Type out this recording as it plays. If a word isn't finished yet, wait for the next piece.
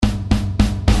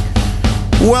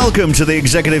Welcome to the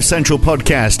Executive Central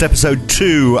Podcast, Episode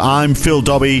 2. I'm Phil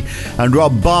Dobbie, and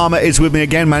Rob Balmer is with me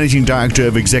again, Managing Director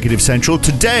of Executive Central.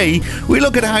 Today, we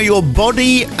look at how your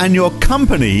body and your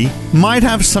company might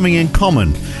have something in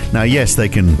common. Now, yes, they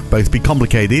can both be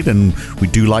complicated, and we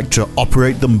do like to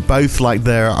operate them both like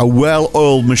they're a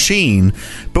well-oiled machine,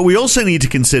 but we also need to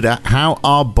consider how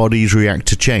our bodies react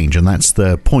to change, and that's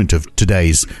the point of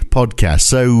today's podcast.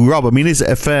 So, Rob, I mean, is it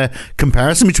a fair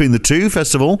comparison between the two,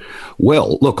 first of all?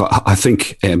 Well, look, I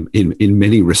think in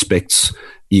many respects,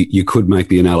 you could make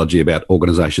the analogy about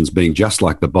organisations being just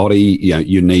like the body. You know,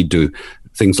 you need to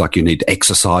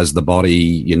exercise the body.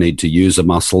 You need to use a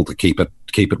muscle to keep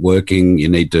it working. You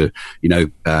need to,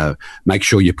 make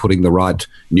sure you're putting the right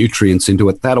nutrients into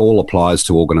it. That all applies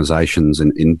to organisations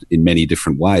in many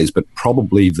different ways. But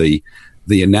probably the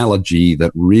analogy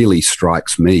that really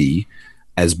strikes me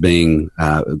as being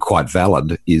quite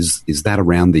valid is that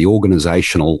around the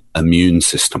organisational immune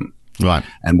system. Right.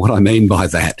 And what I mean by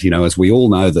that, as we all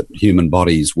know that human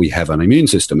bodies, we have an immune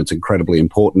system. It's incredibly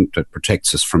important. It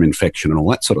protects us from infection and all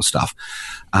that sort of stuff.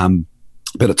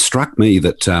 But it struck me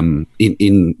that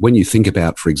in when you think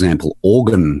about, for example,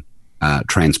 organ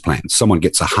transplants, someone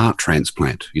gets a heart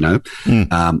transplant,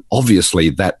 obviously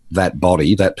that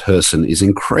body, that person is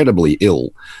incredibly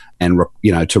ill and,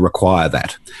 to require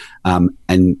that.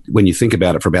 And when you think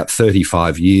about it, for about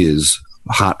 35 years,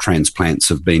 heart transplants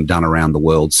have been done around the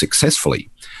world successfully.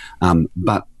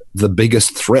 But the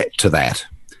biggest threat to that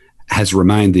has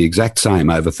remained the exact same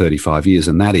over 35 years,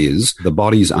 and that is the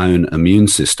body's own immune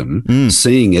system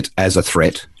seeing it as a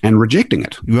threat and rejecting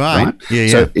it. Right? Yeah,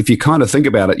 so if you kind of think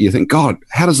about it, you think, God,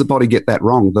 how does the body get that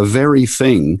wrong? The very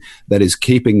thing that is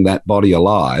keeping that body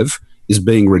alive is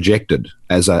being rejected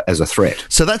as a threat.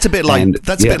 So that's a bit like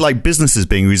a bit like businesses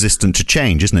being resistant to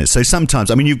change, isn't it? So sometimes,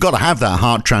 I mean, you've got to have that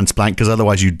heart transplant because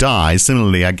otherwise you die.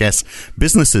 Similarly, I guess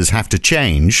businesses have to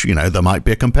change. There might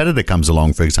be a competitor comes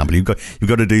along, for example. You've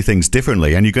got to do things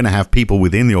differently, and you're going to have people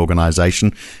within the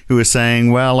organisation who are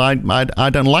saying, "Well, I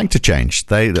don't like to change."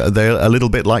 They're a little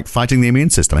bit like fighting the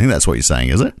immune system. I think that's what you're saying,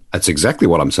 is it? That's exactly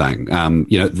what I'm saying.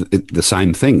 The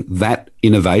same thing. That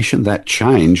innovation, that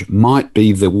change, might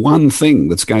be the one thing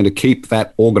that's going to keep that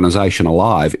organisation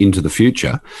alive into the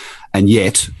future, and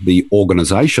yet the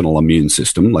organisational immune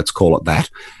system, let's call it that,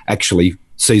 actually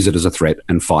sees it as a threat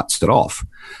and fights it off.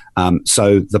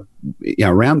 So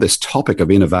around this topic of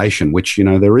innovation, which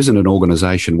there isn't an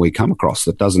organisation we come across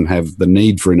that doesn't have the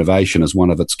need for innovation as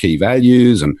one of its key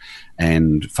values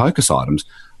and focus items.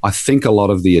 I think a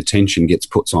lot of the attention gets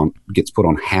put on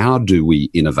how do we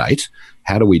innovate?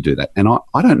 How do we do that? And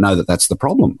I don't know that that's the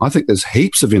problem. I think there's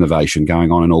heaps of innovation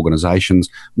going on in organisations,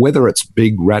 whether it's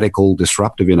big, radical,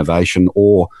 disruptive innovation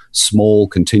or small,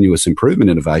 continuous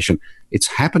improvement innovation. It's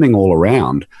happening all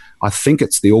around. I think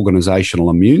it's the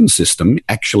organisational immune system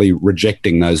actually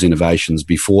rejecting those innovations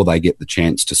before they get the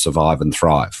chance to survive and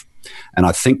thrive. And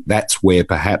I think that's where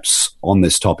perhaps on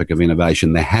this topic of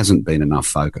innovation, there hasn't been enough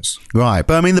focus. Right.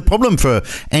 But I mean, the problem for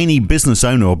any business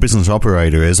owner or business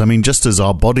operator is, just as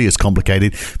our body is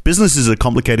complicated, businesses are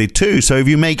complicated too. So if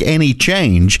you make any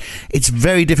change, it's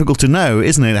very difficult to know,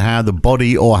 isn't it, how the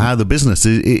body or how the business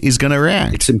is going to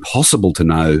react. It's impossible to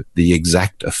know the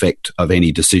exact effect of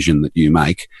any decision that you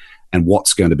make and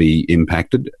what's going to be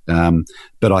impacted.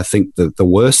 But I think that the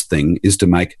worst thing is to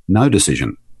make no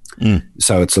decision.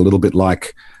 So it's a little bit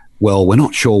like, well, we're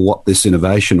not sure what this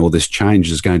innovation or this change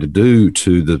is going to do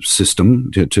to the system,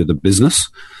 to the business.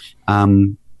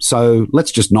 So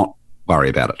let's just not worry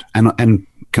about it. And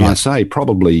can I say,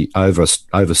 probably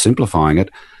oversimplifying it,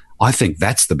 I think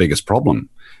that's the biggest problem,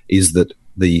 is that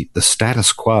the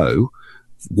status quo,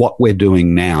 what we're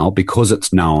doing now, because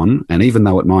it's known, and even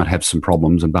though it might have some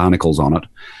problems and barnacles on it,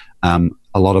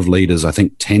 a lot of leaders, I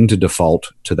think, tend to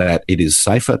default to that. It is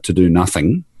safer to do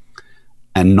nothing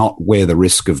and not wear the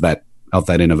risk of that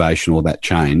innovation or that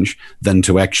change than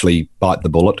to actually bite the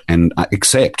bullet and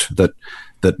accept that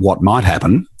what might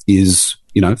happen is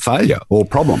failure or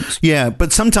problems. Yeah,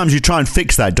 but sometimes you try and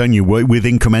fix that, don't you, with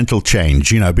incremental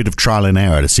change, a bit of trial and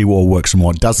error to see what works and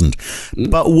what doesn't.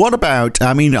 But what about,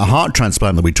 a heart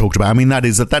transplant that we talked about,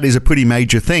 that is a pretty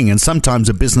major thing, and sometimes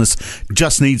a business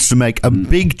just needs to make a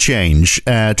big change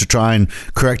to try and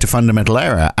correct a fundamental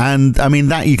error. And,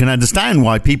 that you can understand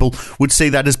why people would see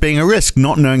that as being a risk,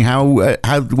 not knowing how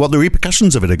what the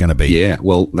repercussions of it are going to be. Yeah,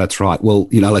 well, that's right. Well,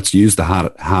 let's use the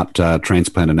heart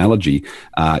transplant analogy.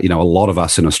 A lot of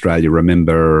us in Australia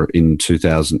remember in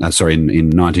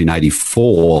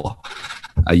 1984,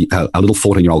 a little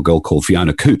 14-year-old girl called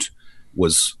Fiona Coote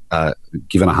was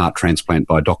given a heart transplant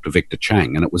by Dr. Victor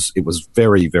Chang, and it was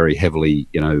very, very heavily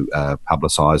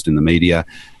publicised in the media.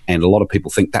 And a lot of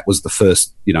people think that was the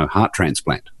first, heart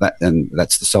transplant, and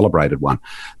that's the celebrated one.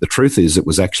 The truth is it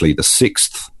was actually the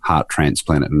sixth heart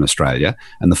transplant in Australia,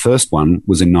 and the first one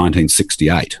was in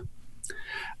 1968.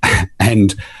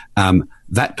 And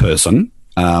that person,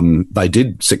 they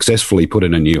did successfully put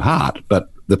in a new heart, but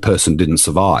the person didn't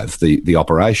survive the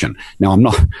operation. Now, I'm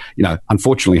not,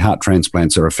 unfortunately, heart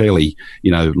transplants are a fairly,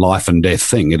 life and death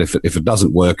thing. And if it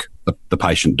doesn't work, the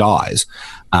patient dies.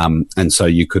 And so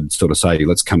you could sort of say,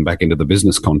 let's come back into the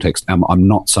business context. I'm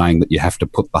not saying that you have to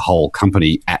put the whole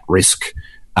company at risk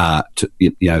for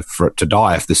it to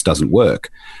die if this doesn't work.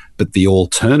 But the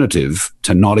alternative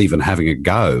to not even having a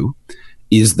go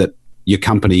is that your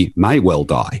company may well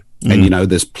die. And,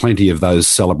 there's plenty of those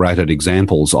celebrated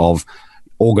examples of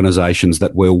organizations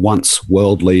that were once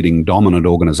world-leading dominant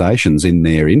organizations in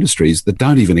their industries that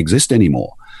don't even exist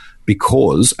anymore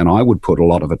because, and I would put a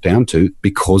lot of it down to,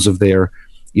 because of their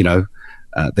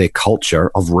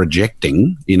culture of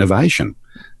rejecting innovation.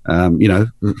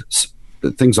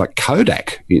 Things like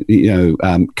Kodak,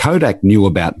 Kodak knew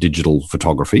about digital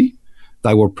photography.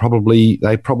 They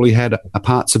probably had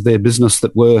parts of their business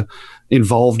that were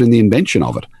involved in the invention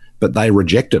of it, but they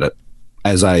rejected it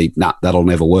as that'll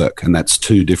never work. And that's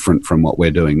too different from what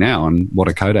we're doing now. And what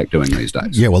are Kodak doing these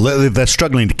days? Yeah, well, they're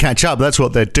struggling to catch up. That's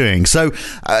what they're doing. So,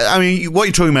 what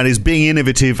you're talking about is being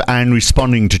innovative and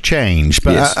responding to change.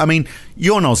 But, yes.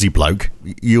 You're an Aussie bloke.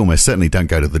 You almost certainly don't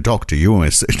go to the doctor. You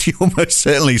almost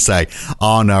certainly say,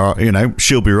 oh, no,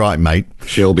 she'll be right, mate.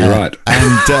 She'll be right.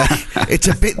 And it's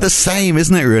a bit the same,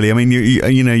 isn't it, really?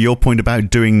 Your point about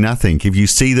doing nothing. If you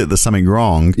see that there's something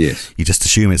wrong, yes, you just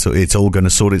assume it's all going to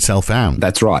sort itself out.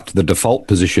 That's right. The default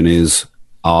position is,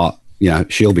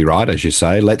 she'll be right, as you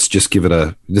say. Let's just give it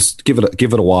a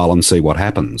while and see what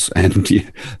happens. And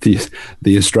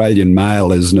the Australian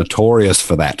male is notorious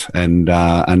for that.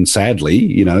 And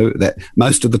sadly, that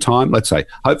most of the time, let's say,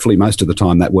 hopefully most of the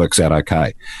time that works out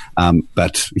okay.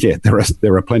 But yeah,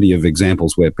 there are plenty of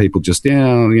examples where people just,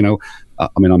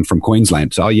 I'm from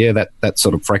Queensland, so that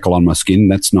sort of freckle on my skin,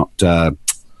 that's not.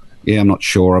 I'm not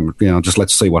sure. Just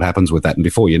let's see what happens with that. And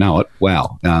before you know it,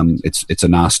 wow, it's a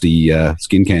nasty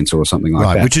skin cancer or something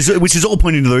like that. Which is all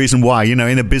pointing to the reason why, in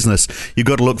a business, you've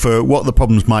got to look for what the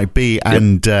problems might be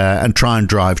and try and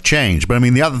drive change. But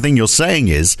the other thing you're saying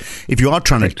is, if you are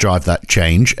trying to drive that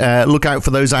change, look out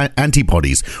for those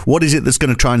antibodies. What is it that's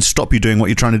going to try and stop you doing what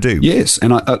you're trying to do? Yes.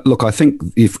 And I think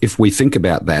if we think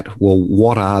about that, well,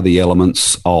 what are the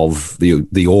elements of the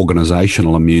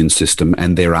organisational immune system?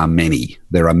 And there are many.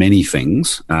 There are many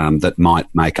things that might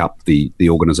make up the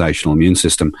organisational immune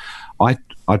system. I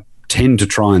tend to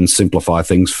try and simplify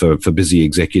things for busy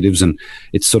executives, and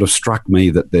it's sort of struck me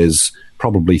that there's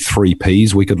probably 3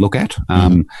 Ps we could look at.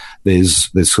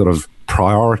 There's sort of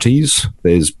priorities,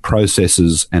 there's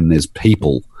processes, and there's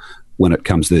people when it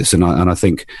comes to this. And I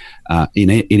think in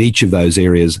each of those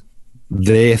areas,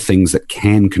 they're things that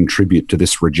can contribute to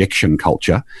this rejection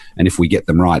culture, and if we get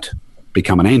them right,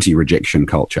 become an anti-rejection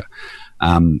culture.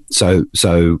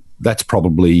 So that's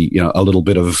probably, a little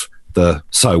bit of the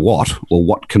so what, or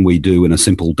what can we do in a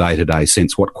simple day-to-day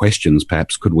sense? What questions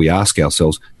perhaps could we ask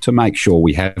ourselves to make sure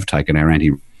we have taken our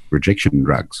anti-rejection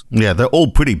drugs? Yeah, they're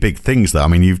all pretty big things, though.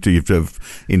 You've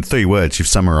in 3 words, you've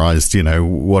summarised,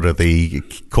 what are the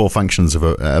core functions of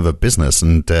a business,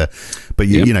 and but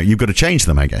you've got to change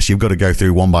them. I guess you've got to go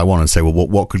through one by one and say, well,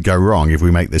 what could go wrong if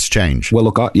we make this change? Well,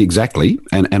 look, exactly,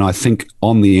 and I think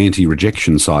on the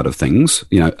anti-rejection side of things,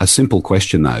 a simple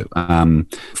question though.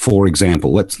 For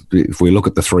example, if we look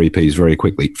at the 3 Ps very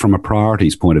quickly from a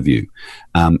priorities point of view,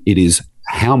 it is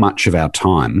how much of our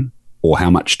time, or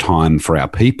how much time for our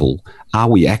people are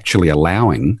we actually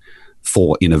allowing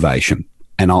for innovation?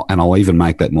 And I'll even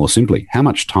make that more simply. How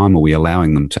much time are we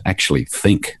allowing them to actually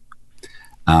think?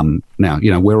 Now,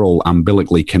 we're all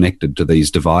umbilically connected to these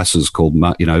devices called,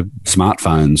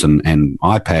 smartphones and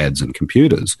iPads and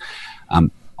computers.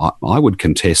 I would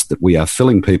contest that we are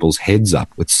filling people's heads up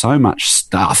with so much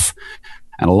stuff.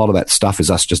 And a lot of that stuff is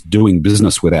us just doing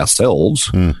business with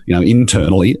ourselves,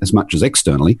 internally as much as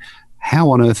externally.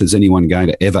 How on earth is anyone going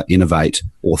to ever innovate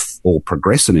or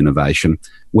progress in innovation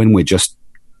when we're just,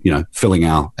 filling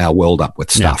our world up with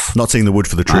stuff? Yeah, not seeing the wood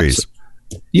for the trees.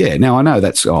 Yeah. Now, I know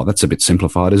that's a bit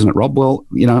simplified, isn't it, Rob? Well,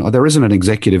 there isn't an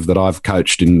executive that I've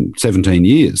coached in 17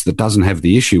 years that doesn't have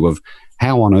the issue of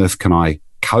how on earth can I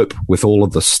cope with all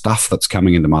of the stuff that's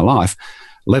coming into my life,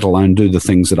 let alone do the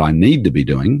things that I need to be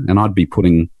doing. And I'd be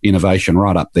putting innovation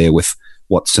right up there with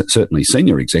what certainly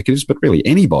senior executives, but really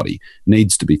anybody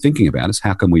needs to be thinking about is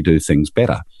how can we do things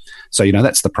better? So,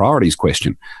 that's the priorities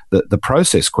question. The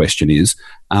process question is,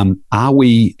 are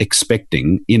we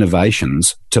expecting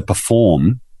innovations to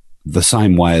perform the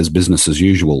same way as business as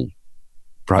usual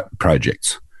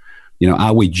projects?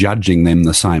 Are we judging them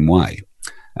the same way?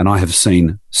 And I have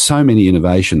seen so many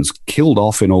innovations killed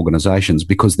off in organizations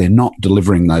because they're not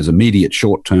delivering those immediate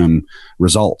short-term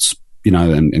results,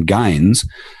 and gains.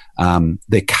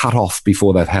 They're cut off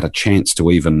before they've had a chance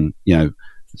to even,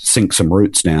 sink some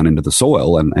roots down into the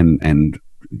soil and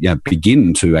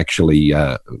begin to actually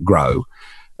grow.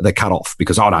 They're cut off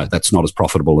because, no, that's not as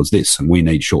profitable as this, and we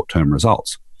need short-term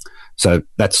results. So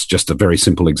that's just a very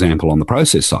simple example on the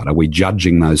process side. Are we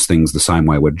judging those things the same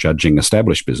way we're judging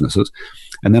established businesses?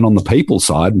 And then on the people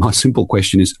side, my simple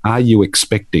question is, are you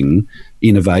expecting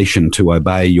innovation to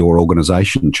obey your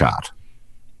organization chart?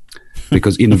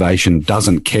 Because innovation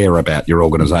doesn't care about your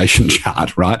organization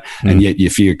chart, right? And yet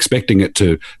if you're expecting it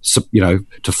to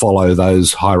follow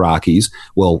those hierarchies,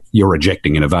 well, you're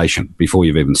rejecting innovation before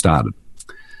you've even started.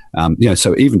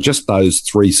 So even just those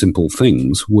three simple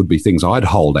things would be things I'd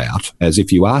hold out as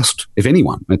if you asked, if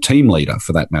anyone, a team leader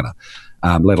for that matter,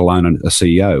 let alone a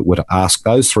CEO, were to ask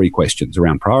those three questions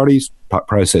around priorities,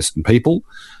 process and people,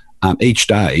 each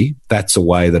day. That's a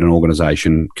way that an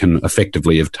organisation can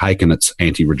effectively have taken its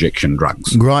anti-rejection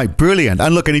drugs. Right, brilliant.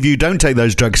 And look, and if you don't take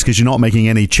those drugs because you're not making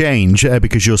any change,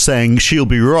 because you're saying she'll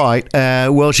be right,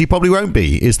 well, she probably won't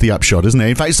be, is the upshot, isn't it?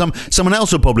 In fact, someone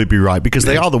else will probably be right because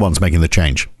they are the ones making the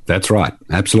change. That's right.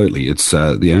 Absolutely. It's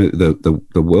the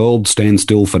world stands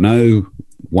still for no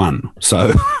one.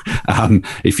 So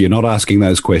if you're not asking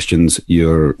those questions,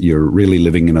 you're really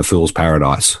living in a fool's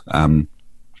paradise, and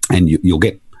you'll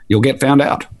get found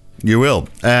out. You will,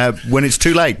 when it's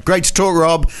too late. Great to talk,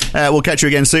 Rob. We'll catch you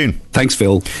again soon. Thanks,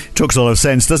 Phil. Talks a lot of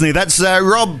sense, doesn't he? That's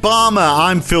Rob Balmer.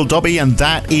 I'm Phil Dobbie, and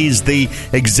that is the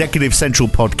Executive Central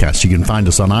podcast. You can find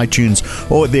us on iTunes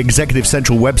or at the Executive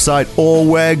Central website or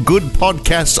where good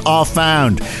podcasts are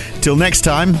found. Till next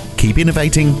time, keep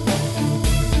innovating.